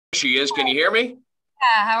She is. Can you hear me?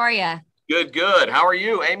 Yeah, how are you? Good, good. How are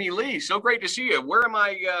you, Amy Lee? So great to see you. Where am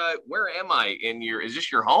I? Where am I in your? Is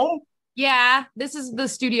this your home? Yeah, this is the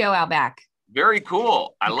studio out back. Very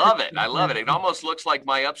cool. I The love it. I creative love it. It room. almost looks like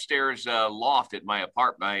my upstairs loft at my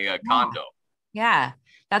apartment, my Yeah, condo. yeah.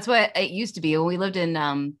 That's what it used to be. When we lived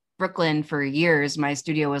in Brooklyn for years, my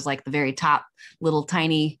studio was like the very top little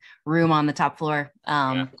tiny room on the top floor.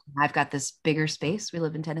 Yeah, I've got this bigger space. We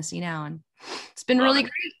live in Tennessee now, and it's been love really it.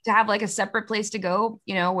 great to have like a separate place to go,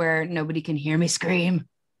 where nobody can hear me scream.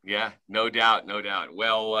 Yeah, no doubt, no doubt.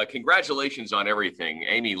 Well, congratulations on everything,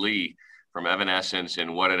 Amy Lee from Evanescence,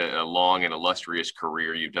 and what a long and illustrious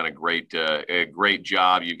career. You've done a great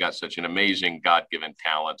job. You've got such an amazing God-given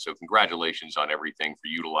talent. So, congratulations on everything for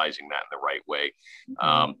utilizing that in the right way. Mhm.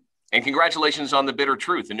 Um, and congratulations on the Bitter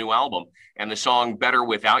Truth, the new album, and the song "Better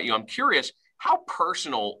Without You." I'm curious, how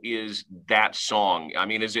personal is that song? I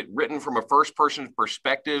mean, is it written from a first-person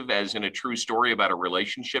perspective, as in a true story about a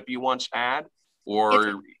relationship you once had? It's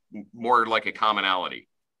Or more like a commonality?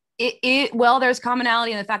 well, there's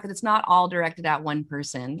commonality in the fact that it's not all directed at one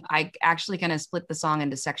person. I actually kind of split the song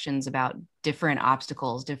into sections about different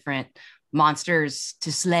obstacles, different monsters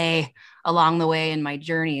to slay along the way in my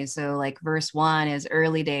journey. So like verse one is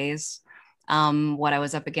early days, what I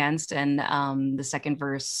was up against, and the second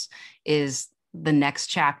verse is the next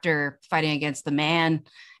chapter, fighting against the man,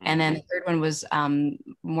 and then Mm-hmm. the third one was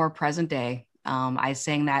more present day. I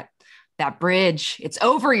sang that bridge. It's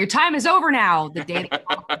over. Your time is over now. The day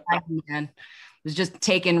that man was just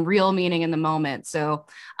taking real meaning in the moment. So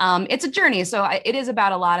it's a journey. So it is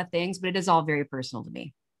about a lot of things, but it is all very personal to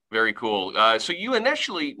me. Very cool. So you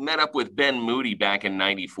initially met up with Ben Moody back in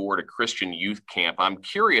 '94 at a Christian youth camp. I'm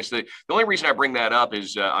curious that the only reason I bring that up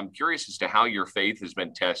is I'm curious as to how your faith has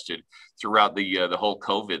been tested throughout the whole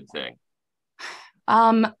COVID thing.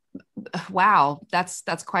 Um, wow, that's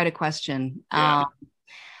quite a question. Yeah.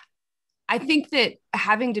 I think that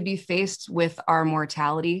having to be faced with our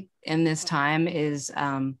mortality in this time is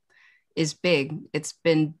big. It's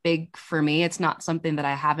been big for me. It's not something that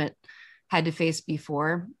I haven't had to face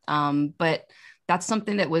before, but that's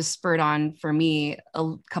something that was spurred on for me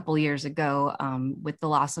a couple years ago with the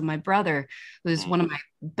loss of my brother, who's one of Mm-hmm.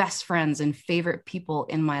 my best friends and favorite people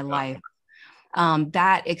in my Yeah. life.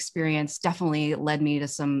 That experience definitely led me to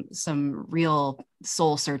some real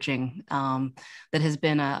soul searching that has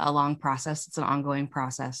been a long process. It's an ongoing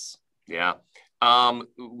process. Yeah.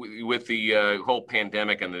 With the whole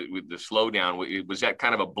pandemic and with the slowdown, was that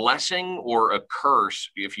kind of a blessing or a curse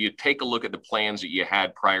if you take a look at the plans that you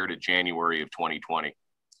had prior to January of 2020?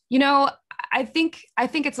 You know, I think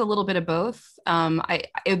it's a little bit of both.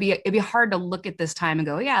 It'd be hard to look at this time and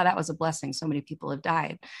go, yeah, that was a blessing. So many people have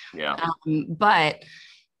died, Yeah. but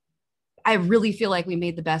I really feel like we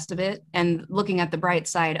made the best of it. And looking at the bright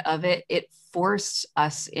side of it, it forced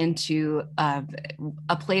us into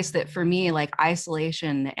a place that for me, like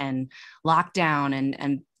isolation and lockdown,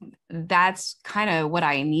 and that's kind of what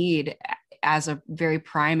I need as a very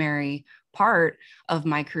primary part of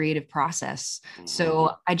my creative process. Mm-hmm.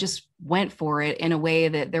 So I just went for it in a way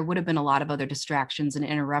that there would have been a lot of other distractions and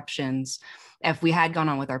interruptions if we had gone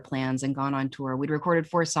on with our plans and gone on tour. We'd recorded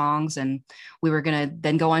 4 songs, and we were going to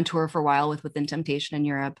then go on tour for a while with Within Temptation in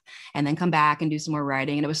Europe, and then come back and do some more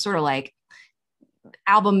writing. And it was sort of like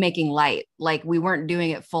album making light, like we weren't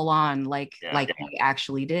doing it full on Yeah. like we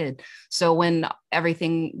actually did. So when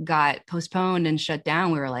everything got postponed and shut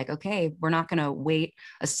down, we were like, okay, we're not going to wait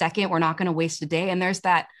a second, we're not going to waste a day. And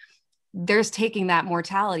there's taking that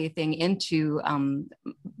mortality thing into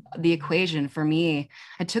the equation. For me,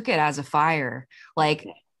 I took it as a fire, like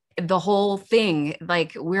the whole thing,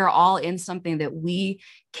 like we're all in something that we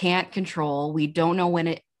can't control. We don't know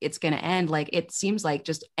when it's going to end. Like it seems like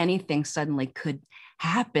just anything suddenly could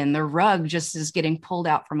happen. The rug just is getting pulled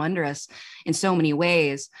out from under us in so many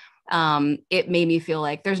ways. It made me feel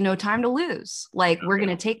like there's no time to lose. Like we're going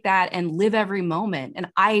to take that and live every moment. And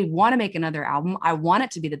I want to make another album. I want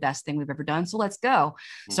it to be the best thing we've ever done. So let's go.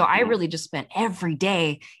 So I Mm-hmm. really just spent every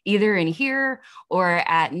day either in here or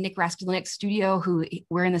at Nick Raskulinic's studio, who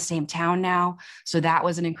we're in the same town now. So that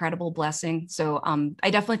was an incredible blessing. So I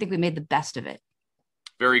definitely think we made the best of it.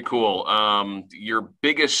 Very cool. Your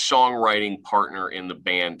biggest songwriting partner in the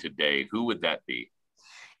band today, who would that be?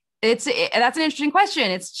 That's an interesting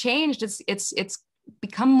question. It's changed. It's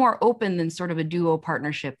become more open than sort of a duo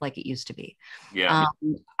partnership like it used to be. Yeah.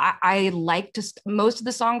 Um, I like to most of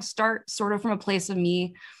the songs start sort of from a place of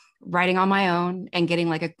me writing on my own and getting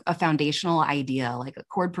like a foundational idea, like a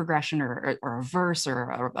chord progression or a verse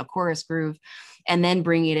or a chorus groove, and then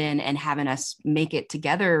bring it in and having us make it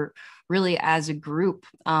together really as a group.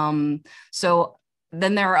 So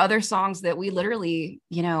then there are other songs that we literally,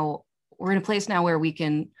 we're in a place now where we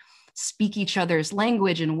can speak each other's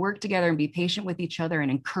language and work together and be patient with each other and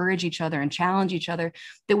encourage each other and challenge each other,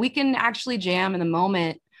 that we can actually jam in the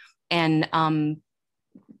moment and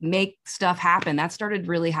make stuff happen. That started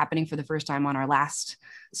really happening for the first time on our last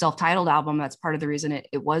self-titled album. That's part of the reason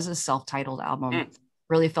it was a self-titled album.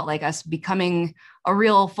 Really felt like us becoming a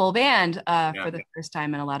real full band for the first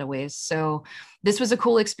time in a lot of ways. So this was a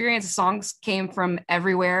cool experience. Songs came from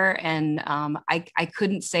everywhere. And I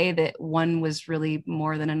couldn't say that one was really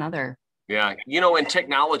more than another. Yeah. And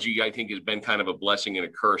technology, I think, has been kind of a blessing and a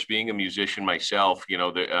curse. Being a musician myself,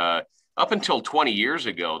 up until 20 years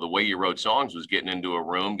ago, the way you wrote songs was getting into a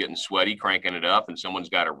room, getting sweaty, cranking it up, and someone's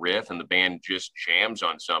got a riff and the band just jams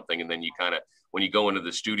on something. And then you kind of, when you go into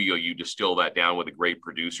the studio, you distill that down with a great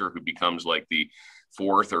producer who becomes like the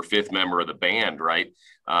fourth or fifth member of the band, right?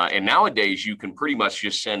 And nowadays, you can pretty much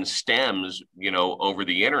just send stems, over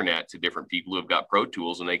the internet to different people who've got Pro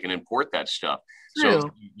Tools, and they can import that stuff. True. So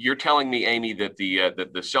you're telling me, Amy, that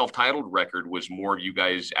the self-titled record was more of you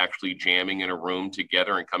guys actually jamming in a room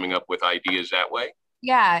together and coming up with ideas that way?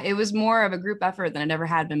 Yeah, it was more of a group effort than it ever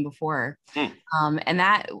had been before. And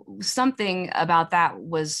that something about that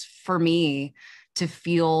was for me to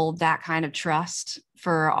feel that kind of trust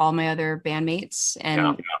for all my other bandmates,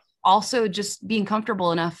 and also just being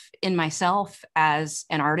comfortable enough in myself as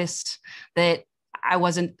an artist that I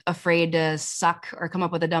wasn't afraid to suck or come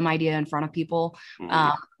up with a dumb idea in front of people.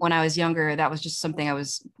 When I was younger, that was just something I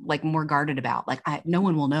was like more guarded about. Like no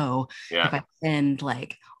one will know if I spend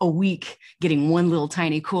like a week getting one little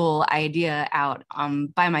tiny cool idea out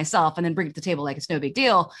by myself and then bring it to the table like it's no big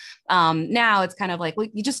deal. Now it's kind of like, well,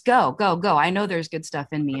 you just go. I know there's good stuff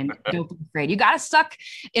in me, and don't be afraid. You got to suck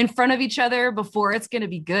in front of each other before it's going to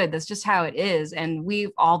be good. That's just how it is. And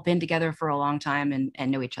we've all been together for a long time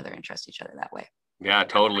and know each other and trust each other that way. Yeah,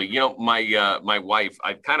 totally. My wife,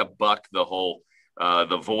 I've kind of bucked the whole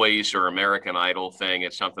The Voice or American Idol thing.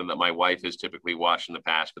 It's something that my wife has typically watched in the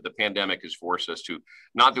past, but the pandemic has forced us to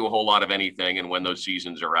not do a whole lot of anything. And when those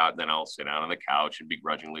seasons are out, then I'll sit down on the couch and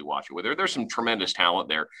begrudgingly watch it with her. There's some tremendous talent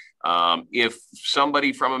there. If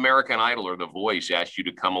somebody from American Idol or The Voice asked you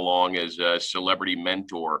to come along as a celebrity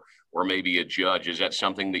mentor or maybe a judge, is that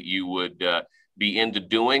something that you would be into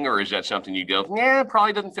doing, or is that something you go, yeah,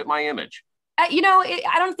 probably doesn't fit my image?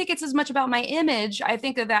 I don't think it's as much about my image. I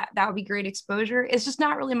think that would be great exposure. It's just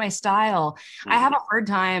not really my style. I have a hard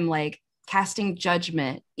time like casting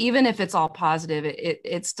judgment, even if it's all positive.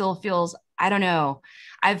 It still feels, I don't know.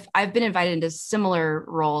 I've been invited into similar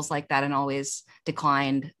roles like that and always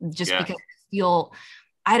declined just because I feel,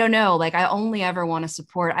 I don't know, like I only ever want to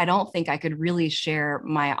support. I don't think I could really share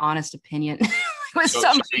my honest opinion with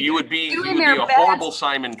somebody. So you would be a horrible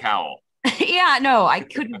Simon Cowell. Yeah, no, I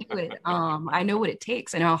couldn't do it. I know what it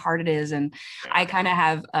takes. I know how hard it is. And I kind of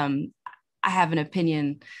have, I have an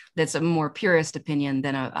opinion that's a more purist opinion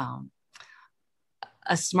than a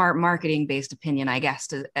smart marketing based opinion, I guess,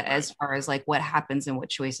 as far as like what happens and what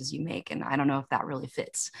choices you make. And I don't know if that really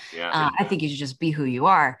fits. I think you should just be who you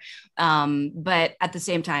are. But at the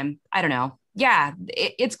same time, I don't know. Yeah,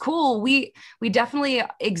 it's cool. We definitely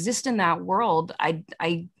exist in that world.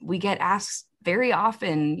 We get asked very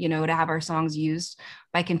often, to have our songs used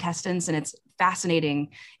by contestants, and it's fascinating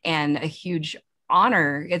and a huge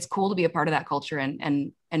honor. It's cool to be a part of that culture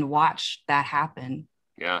and watch that happen.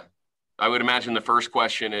 Yeah. I would imagine the first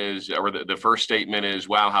question is, or the first statement is,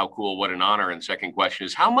 wow, how cool, what an honor. And second question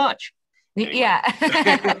is, how much? Anyway.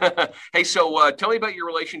 Yeah. Hey, so tell me about your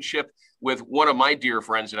relationship with one of my dear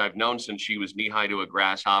friends that I've known since she was knee-high to a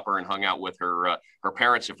grasshopper and hung out with her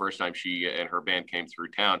parents the first time she and her band came through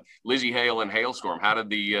town. Lzzy Hale and Halestorm. How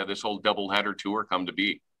did this whole doubleheader tour come to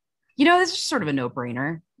be? This is sort of a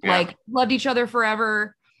no-brainer. Yeah. Like, loved each other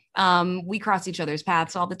forever. We cross each other's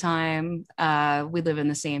paths all the time. We live in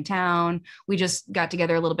the same town. We just got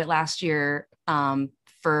together a little bit last year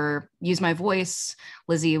for Use My Voice.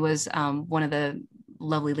 Lzzy was one of the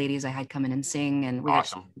lovely ladies I had come in and sing, and we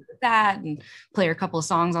awesome. got that and play a couple of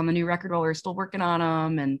songs on the new record while we were still working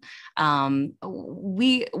on them. And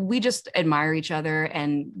we just admire each other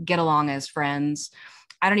and get along as friends.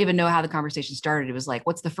 I don't even know how the conversation started. It was like,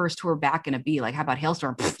 what's the first tour back going to be? Like, how about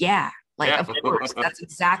Halestorm? Yeah. Like, of course, that's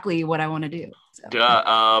exactly what I want to do. So.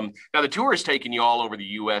 Now, the tour has taken you all over the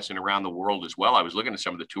U.S. and around the world as well. I was looking at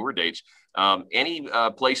some of the tour dates. Any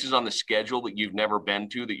places on the schedule that you've never been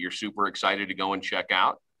to that you're super excited to go and check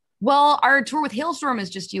out? Well, our tour with Halestorm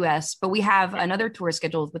is just U.S., but we have another tour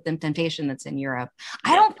scheduled with Them Temptation that's in Europe.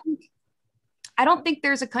 Yeah. I don't think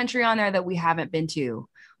there's a country on there that we haven't been to,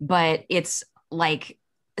 but it's like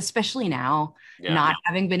especially now, Yeah. not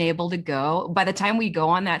having been able to go. By the time we go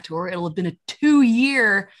on that tour, it'll have been a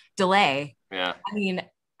 2-year delay. Yeah. I mean,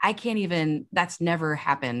 I can't even, that's never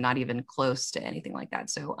happened, not even close to anything like that.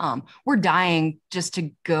 So we're dying just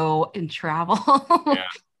to go and travel. Yeah.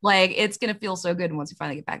 Like it's gonna feel so good once we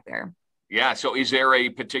finally get back there. Yeah. So is there a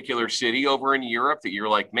particular city over in Europe that you're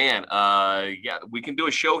like, man, yeah, we can do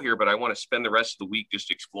a show here, but I want to spend the rest of the week just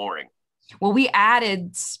exploring? Well, we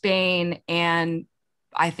added Spain and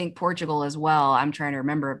I think Portugal as well. I'm trying to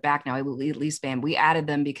remember it back now. At least Spain. We added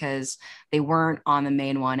them because they weren't on the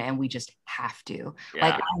main one, and we just have to. Yeah.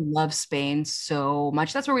 Like, I love Spain so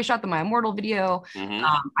much. That's where we shot the My Immortal video. Mhm.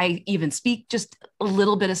 I even speak just a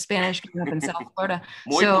little bit of Spanish growing up in South Florida.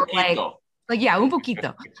 Muy So poquito. like yeah, un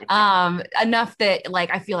poquito. Enough that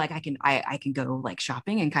like I feel like I can go like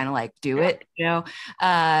shopping and kind of like do it, you know.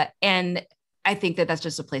 And I think that that's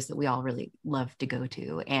just a place that we all really love to go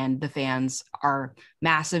to, and the fans are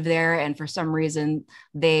massive there. And for some reason,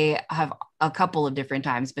 they have a couple of different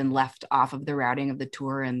times been left off of the routing of the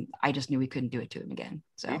tour, and I just knew we couldn't do it to them again.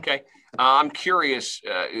 So okay, I'm curious,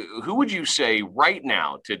 who would you say right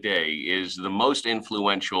now today is the most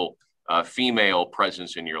influential female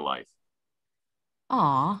presence in your life?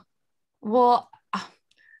 aw, well,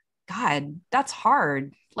 God, that's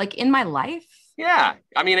hard. Like in my life. Yeah,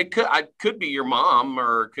 I mean, I could be your mom,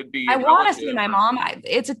 or it could be. I want to say my mom.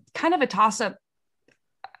 It's a kind of a toss up.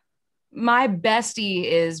 My bestie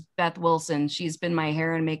is Beth Wilson. She's been my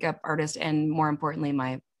hair and makeup artist, and more importantly,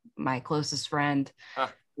 my closest friend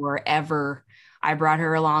forever. I brought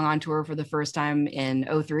her along on tour for the first time in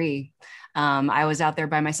 2003. I was out there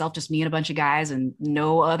by myself, just me and a bunch of guys, and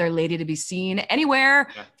no other lady to be seen anywhere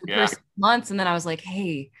for the first months. And then I was like,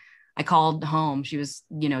 hey, I called home. She was,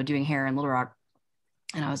 doing hair in Little Rock.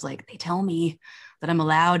 And I was like, they tell me that I'm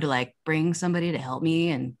allowed to like bring somebody to help me,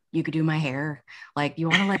 and you could do my hair. Like, you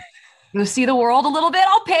want to like go see the world a little bit?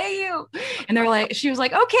 I'll pay you. And they're like, she was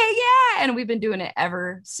like, okay, yeah. And we've been doing it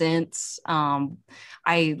ever since.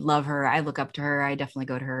 I love her. I look up to her. I definitely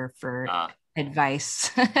go to her for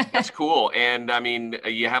advice. That's cool. And I mean,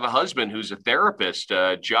 you have a husband who's a therapist,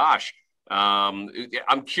 Josh.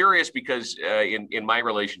 I'm curious because in my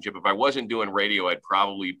relationship, if I wasn't doing radio, I'd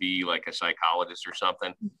probably be like a psychologist or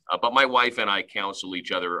something. But my wife and I counsel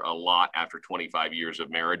each other a lot after 25 years of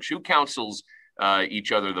marriage. Who counsels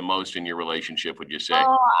each other the most in your relationship, would you say?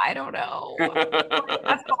 Oh, I don't know.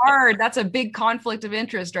 That's hard. That's a big conflict of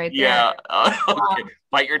interest right there. Yeah. Okay.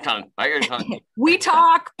 Bite your tongue. Bite your tongue. We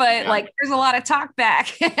talk, but like there's a lot of talk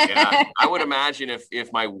back. Yeah. I would imagine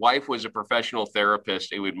if my wife was a professional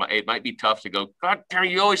therapist, it might be tough to go, God damn,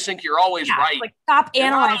 you always think you're always right. Like, stop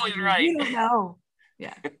analyzing. Always right. You don't know.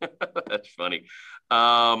 Yeah. That's funny.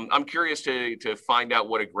 I'm curious to find out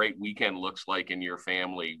what a great weekend looks like in your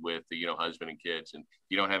family with husband and kids, and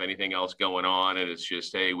you don't have anything else going on, and it's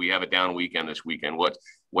just, hey, we have a down weekend this weekend. What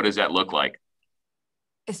does that look like?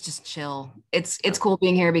 It's just chill. It's cool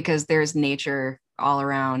being here because there's nature all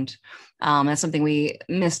around. That's something we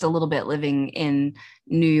missed a little bit living in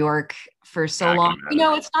New York for so long.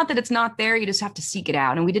 It's not that it's not there. You just have to seek it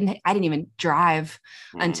out. And I didn't even drive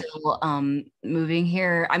until moving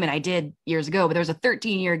here. I mean, I did years ago, but there was a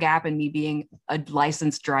 13-year gap in me being a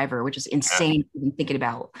licensed driver, which is insane even thinking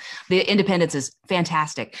about. The independence is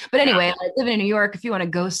fantastic. But anyway, like living in New York, if you want to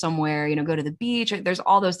go somewhere, go to the beach, there's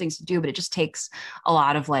all those things to do, but it just takes a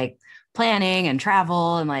lot of like planning and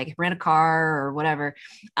travel and like rent a car or whatever.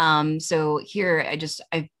 So here I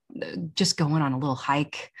just going on a little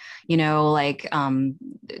hike, like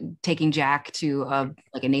taking Jack to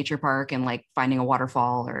a nature park and like finding a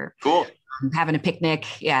waterfall or cool. Having a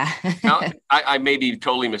picnic. Yeah. Now, I may be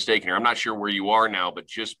totally mistaken here. I'm not sure where you are now, but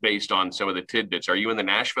just based on some of the tidbits, are you in the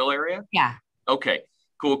Nashville area? Yeah. Okay.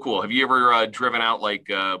 Cool. Have you ever driven out like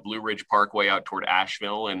Blue Ridge Parkway out toward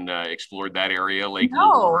Asheville and explored that area, Lake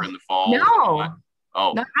Lure in the fall? No.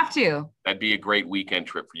 Oh, no, I have to. That'd be a great weekend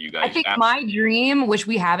trip for you guys. I think my dream, which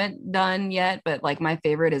we haven't done yet, but like my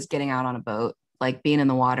favorite is getting out on a boat, like being in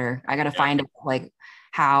the water. I got to find like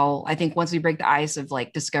how, I think once we break the ice of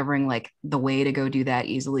like discovering like the way to go do that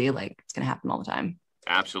easily, like it's going to happen all the time.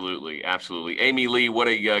 Absolutely. Amy Lee, what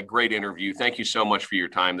a great interview. Thank you so much for your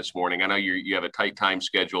time this morning. I know you have a tight time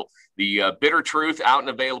schedule. The Bitter Truth out and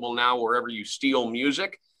available now wherever you steal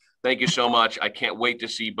music. Thank you so much. I can't wait to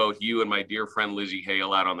see both you and my dear friend Lizzie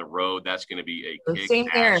Hale out on the road. That's going to be a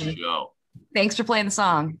kick-ass show. Thanks for playing the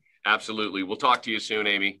song. Absolutely. We'll talk to you soon,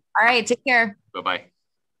 Amy. All right. Take care. Bye-bye.